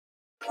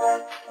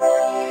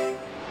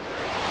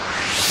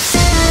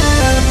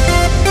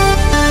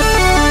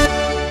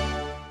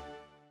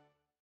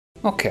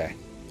Okay,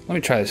 let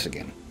me try this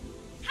again.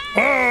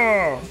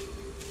 Oh!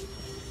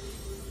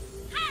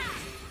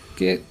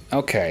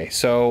 Okay,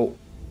 so...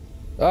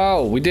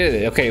 Oh, we did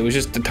it. Okay, it was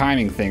just the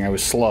timing thing. I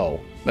was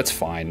slow. That's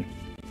fine.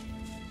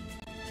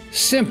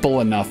 Simple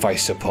enough, I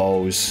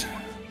suppose.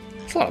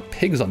 There's a lot of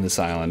pigs on this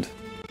island.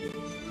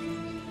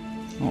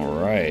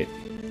 Alright.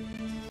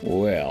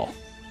 Well.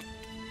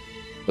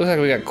 Looks like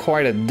we got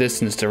quite a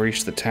distance to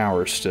reach the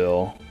tower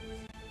still.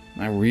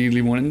 I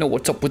really want to know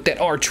what's up with that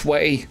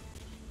archway.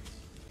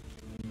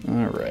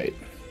 Alright.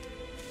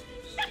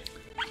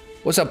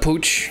 What's up,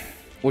 Pooch?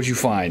 What'd you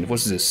find?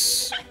 What's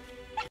this?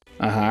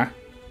 Uh-huh.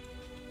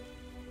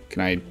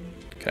 Can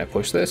I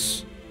push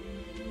this?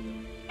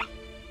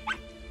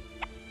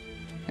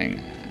 Hang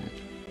on.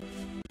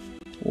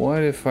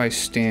 What if I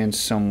stand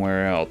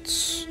somewhere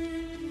else?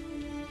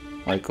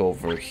 Like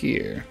over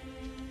here.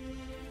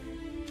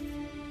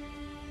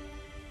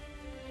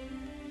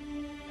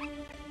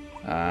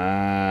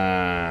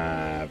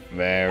 Ah,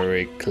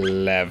 very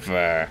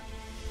clever.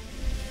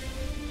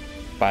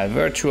 By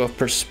virtue of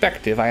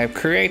perspective, I have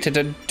created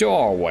a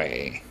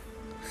doorway.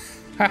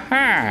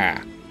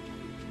 Haha!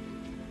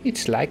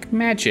 It's like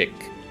magic.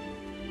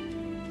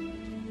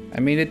 I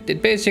mean,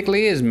 it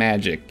basically is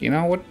magic. You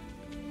know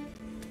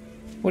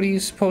what are you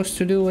supposed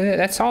to do with it?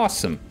 That's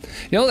awesome.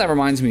 You know what that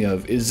reminds me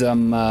of is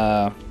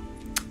oh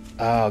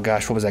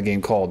gosh, what was that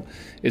game called?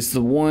 It's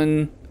the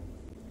one.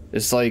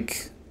 It's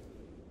like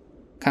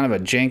kind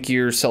of a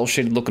jankier,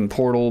 cel-shaded looking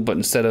portal, but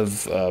instead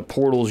of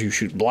portals, you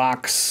shoot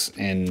blocks,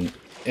 and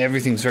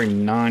everything's very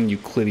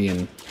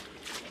non-Euclidean.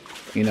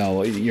 You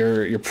know,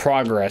 your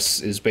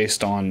progress is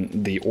based on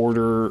the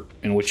order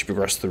in which you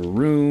progress through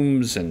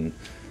rooms and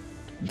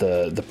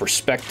the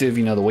perspective,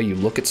 you know, the way you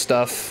look at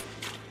stuff.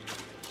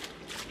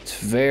 It's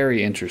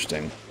very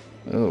interesting.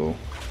 Oh.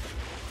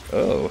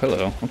 Oh,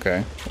 hello.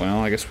 Okay.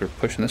 Well, I guess we're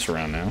pushing this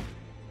around now.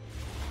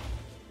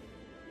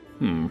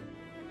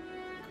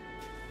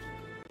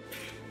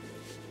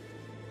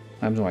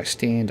 How do I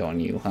stand on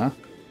you, huh?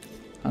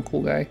 Huh,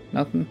 cool guy?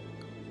 Nothing?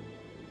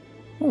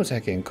 What was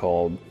that game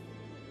called?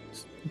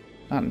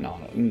 No.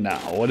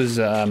 What is,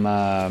 you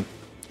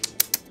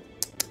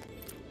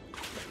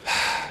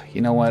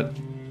know what?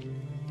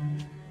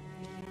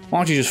 Why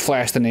don't you just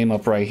flash the name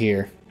up right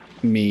here?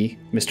 Me,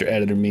 Mr.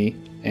 Editor Me,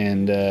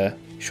 and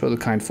show the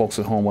kind folks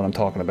at home what I'm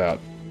talking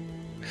about.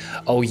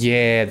 Oh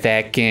yeah,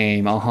 that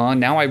game, uh-huh.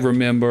 Now I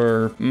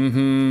remember,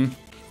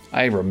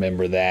 I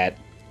remember that.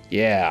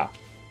 Yeah,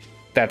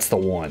 that's the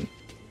one.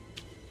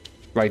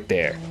 Right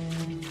there.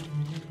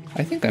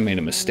 I think I made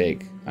a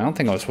mistake. I don't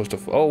think I was supposed to.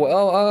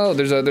 Oh,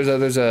 there's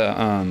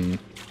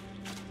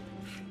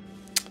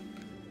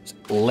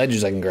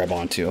ledges I can grab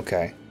onto.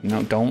 Okay,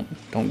 no, don't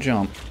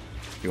jump.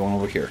 You're going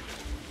over here.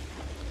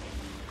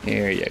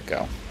 There you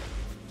go.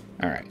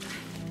 All right.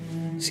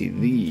 See,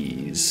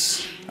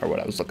 these are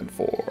what I was looking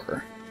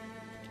for.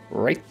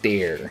 Right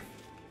there.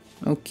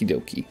 Okie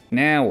dokie.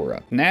 Now we're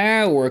up.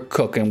 Now we're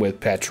cooking with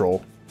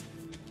petrol.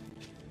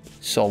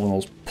 Solving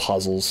those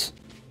puzzles.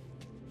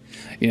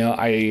 You know,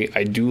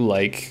 I do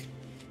like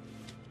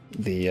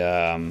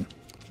the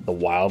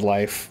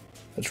wildlife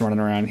that's running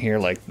around here.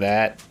 Like,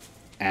 that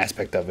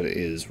aspect of it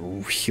is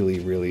really,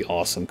 really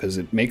awesome because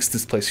it makes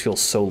this place feel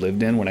so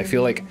lived in. When I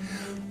feel like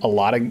a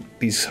lot of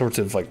these sorts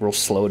of like real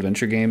slow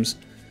adventure games,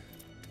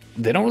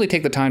 they don't really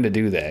take the time to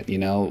do that, you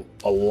know?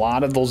 A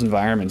lot of those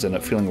environments end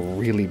up feeling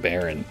really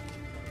barren.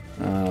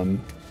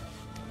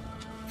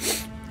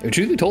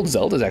 Truth be told,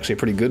 Zelda is actually a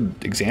pretty good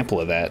example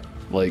of that.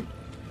 Like,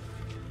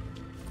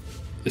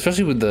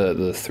 especially with the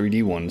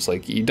 3D ones,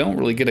 like, you don't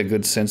really get a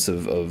good sense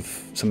of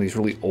some of these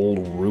really old,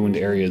 ruined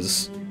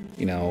areas,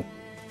 you know,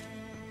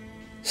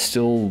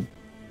 still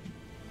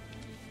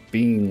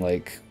being,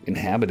 like,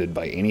 inhabited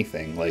by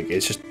anything. Like,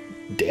 it's just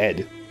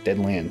dead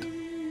land,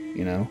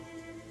 you know?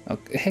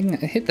 Okay,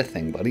 hit the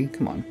thing, buddy,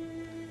 come on.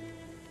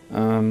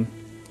 You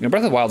know,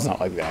 Breath of the Wild's not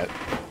like that.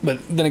 But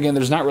then again,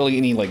 there's not really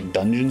any, like,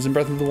 dungeons in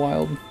Breath of the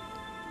Wild.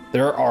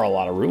 There are a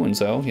lot of ruins,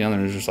 though. You know,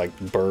 there's just, like,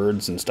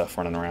 birds and stuff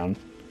running around.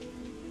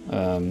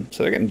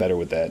 So they're getting better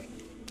with that.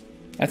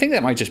 I think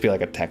that might just be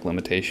like a tech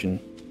limitation.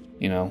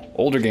 You know,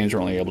 older games were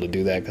only able to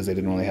do that because they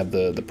didn't really have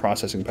the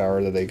processing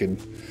power that they could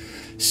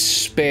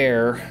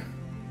spare.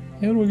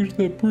 How do I get to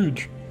that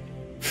bridge?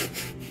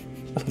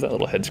 I love that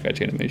little head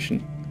scratch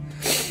animation.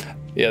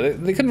 Yeah,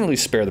 they couldn't really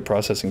spare the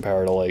processing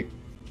power to, like,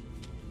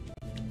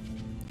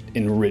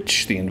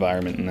 enrich the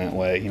environment in that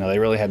way. You know, they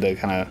really had to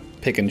kind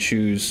of pick and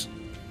choose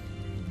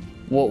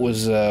what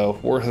was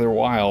worth their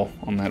while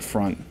on that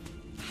front.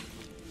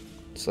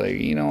 It's like,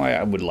 you know,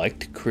 I would like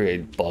to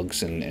create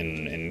bugs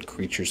and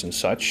creatures and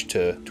such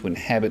to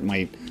inhabit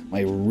my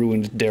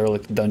ruined,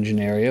 derelict dungeon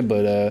area,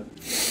 but,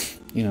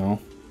 you know,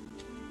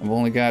 I've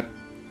only got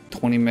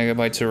 20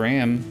 megabytes of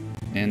RAM,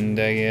 and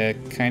I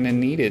kind of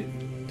need it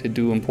to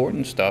do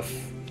important stuff,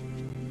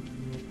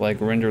 like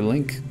render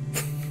link.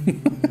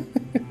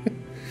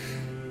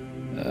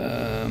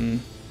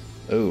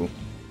 Oh.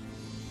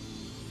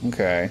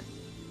 Okay.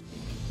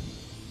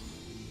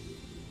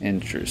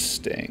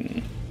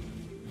 Interesting.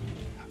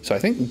 So I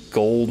think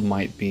gold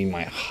might be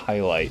my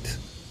highlight.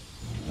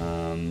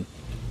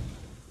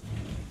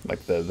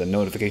 Like the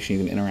notification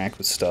you can interact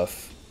with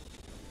stuff.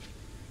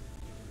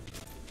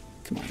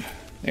 Come on.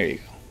 There you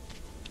go.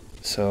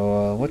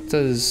 So what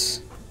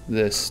does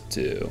this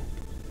do?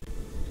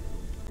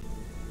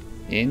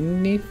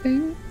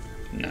 Anything?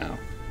 No.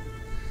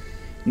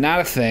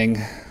 Not a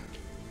thing.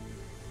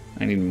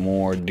 I need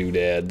more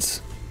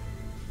doodads.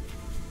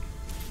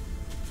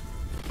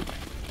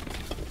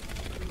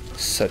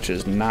 Such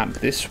as not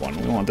this one.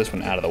 We want this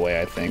one out of the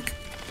way, I think.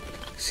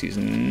 He's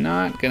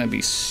not gonna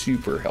be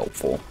super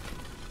helpful.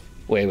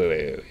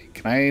 Wait.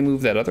 Can I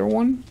move that other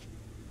one?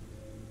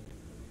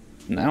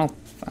 No,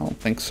 I don't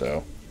think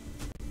so.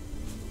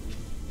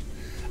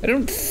 I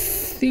don't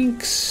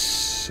think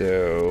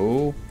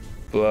so,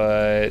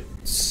 but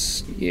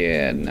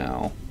yeah,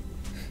 no.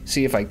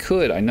 See, if I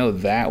could, I know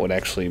that would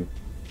actually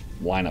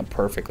line up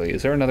perfectly.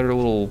 Is there another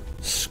little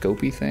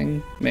scopy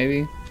thing,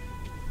 maybe?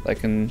 I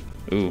can,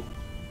 ooh.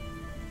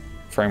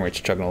 Frame rate's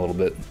chugging a little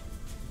bit.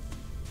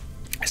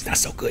 It's not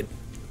so good.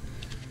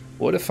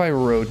 What if I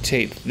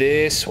rotate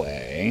this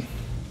way?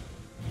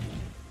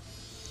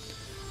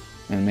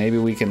 And maybe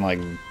we can like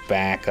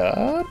back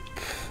up?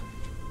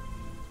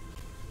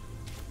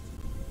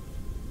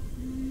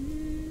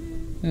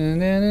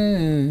 No.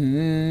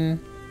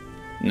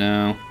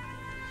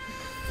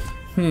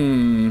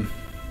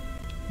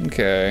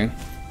 Okay.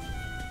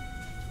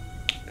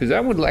 Because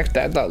that would like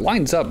that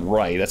lines up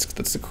right. That's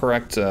the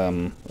correct.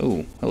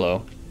 Ooh,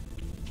 hello.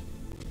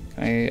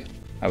 I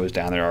was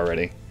down there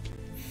already.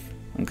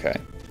 Okay.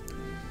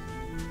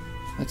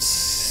 Let's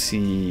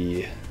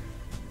see. You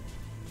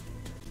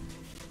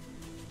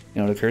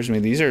know, it occurs to me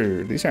these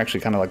are actually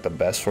kind of like the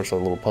best sorts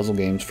of little puzzle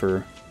games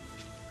for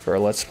our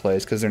Let's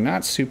Plays, because they're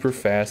not super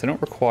fast. They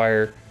don't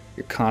require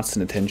your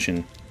constant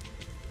attention.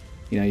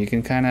 You know, you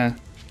can kind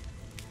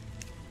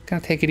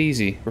of take it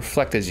easy,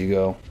 reflect as you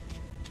go.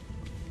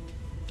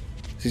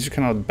 These are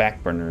kind of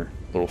back burner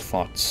little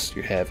thoughts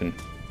you're having.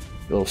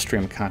 Your little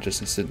stream of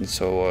consciousness isn't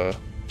so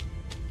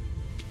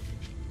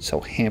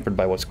hampered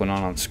by what's going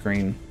on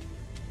screen.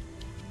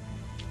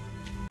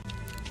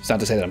 It's not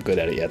to say that I'm good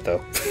at it yet,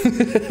 though.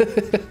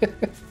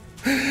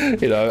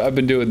 You know, I've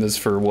been doing this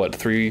for what,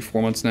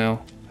 3-4 months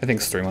now? I think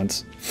it's 3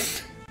 months.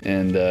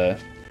 And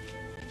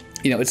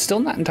you know, it's still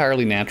not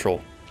entirely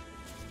natural.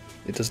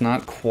 It does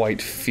not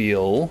quite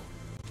feel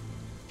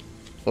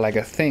like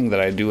a thing that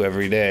I do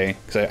every day,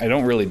 because I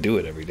don't really do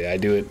it every day. I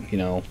do it, you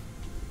know,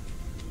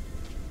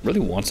 really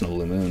once in a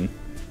blue moon.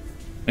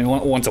 I mean,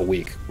 once a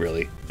week,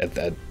 really.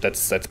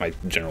 That's my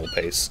general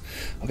pace.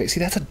 Okay, see,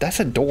 that's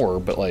a door,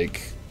 but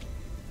like,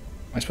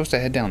 am I supposed to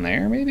head down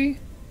there, maybe?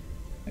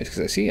 It's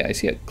because I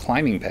see a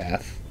climbing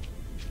path.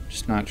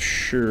 Just not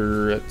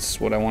sure that's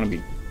what I want to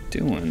be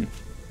doing.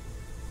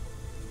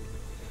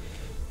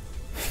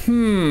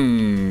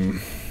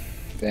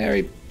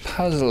 Very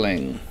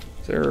puzzling.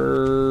 Is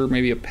there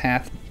maybe a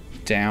path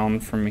down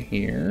from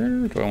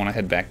here? Do I want to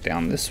head back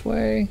down this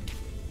way?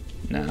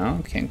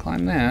 No, can't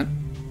climb that.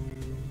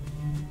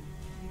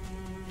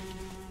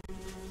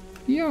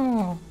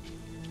 Yeah.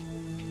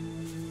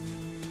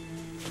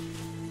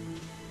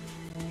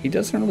 He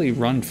doesn't really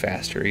run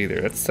faster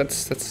either.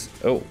 That's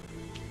oh.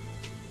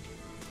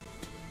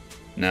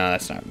 No,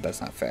 that's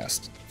not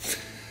fast.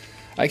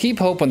 I keep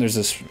hoping there's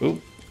this. Ooh.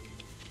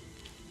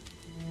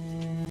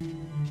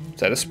 Is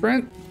that a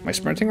sprint? Am I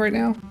sprinting right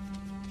now?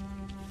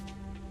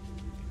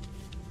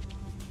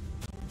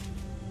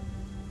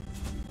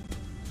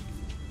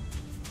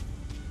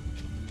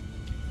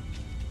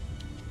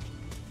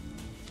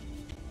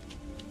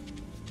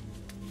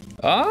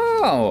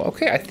 Oh,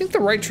 okay. I think the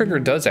right trigger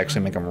does actually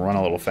make him run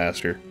a little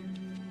faster.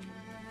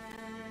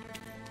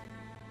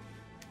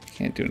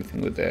 Can't do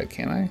anything with that,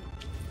 can I?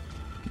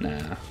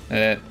 Nah,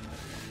 that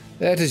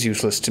is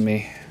useless to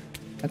me.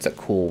 That's a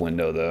cool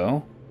window,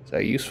 though. Is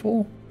that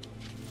useful?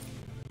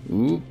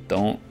 Ooh,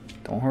 don't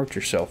hurt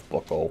yourself,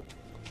 bucko.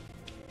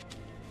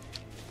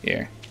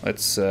 Here,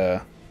 let's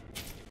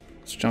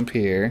jump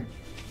here.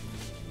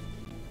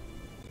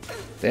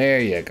 There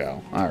you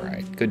go. All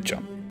right, good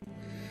jump.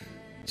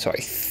 So I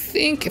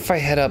think if I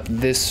head up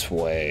this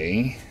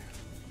way,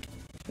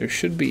 there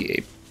should be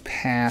a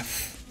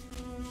path,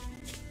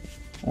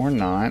 or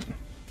not.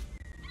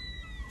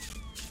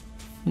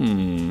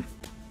 It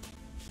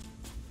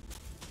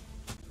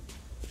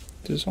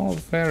is all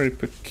very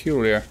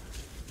peculiar.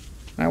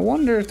 I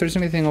wonder if there's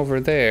anything over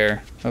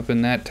there, up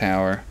in that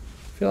tower.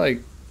 I feel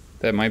like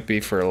that might be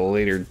for a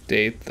later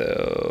date,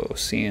 though.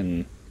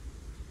 Seeing...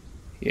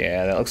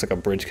 Yeah, that looks like a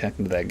bridge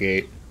connecting to that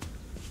gate.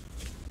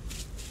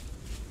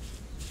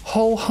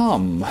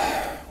 Ho-hum.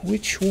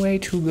 Which way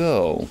to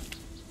go?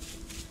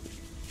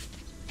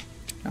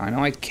 Now, I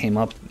know I came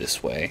up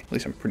this way. At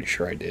least I'm pretty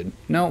sure I did.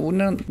 No,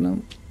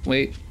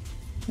 wait.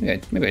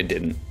 Maybe I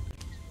didn't.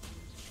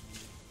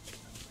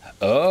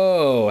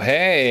 Oh,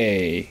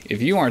 hey.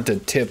 If you aren't the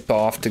tip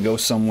off to go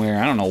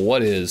somewhere, I don't know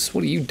what is.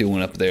 What are you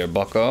doing up there,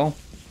 bucko?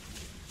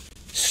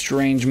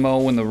 Strange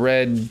Mo in the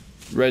red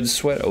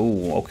sweat.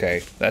 Oh,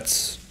 okay.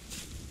 That's...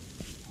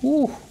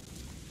 Ooh.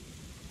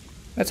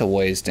 That's a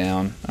ways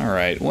down.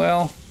 Alright,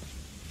 well...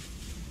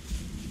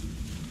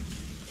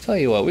 Tell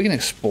you what, we can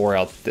explore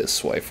out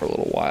this way for a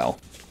little while.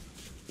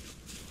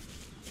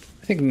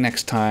 I think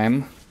next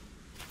time,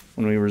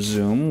 when we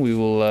resume, we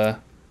will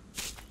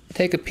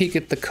take a peek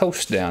at the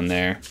coast down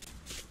there.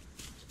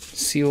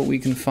 See what we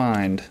can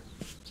find.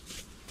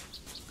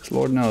 'Cause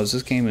Lord knows,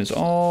 this game is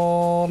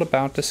all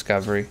about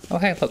discovery. Oh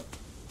hey, look.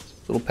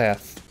 Little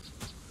path.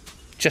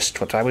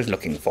 Just what I was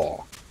looking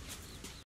for.